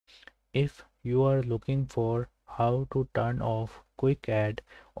If you are looking for how to turn off quick add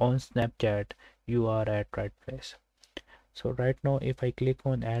on Snapchat, you are at right place. So right now if I click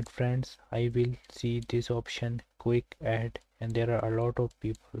on add friends, I will see this option quick add, and there are a lot of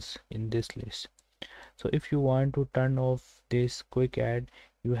peoples in this list. So if you want to turn off this quick add,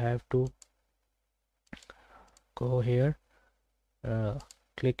 you have to go here, uh,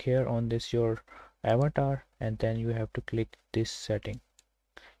 click here on this your avatar, and then you have to click this setting.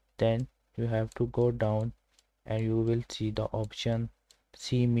 Then you have to go down and you will see the option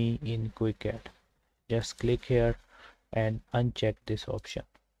see me in quick add. Just click here and uncheck this option.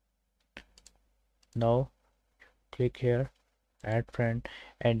 Now click here add friend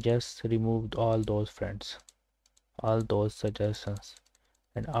and just remove all those friends, all those suggestions,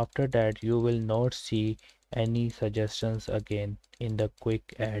 and after that you will not see any suggestions again in the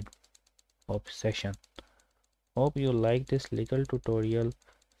quick add section. Hope you like this little tutorial.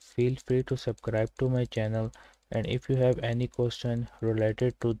 Feel free to subscribe to my channel, and if you have any question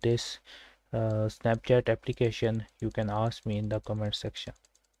related to this Snapchat application, you can ask me in the comment section.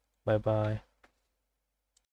 Bye bye.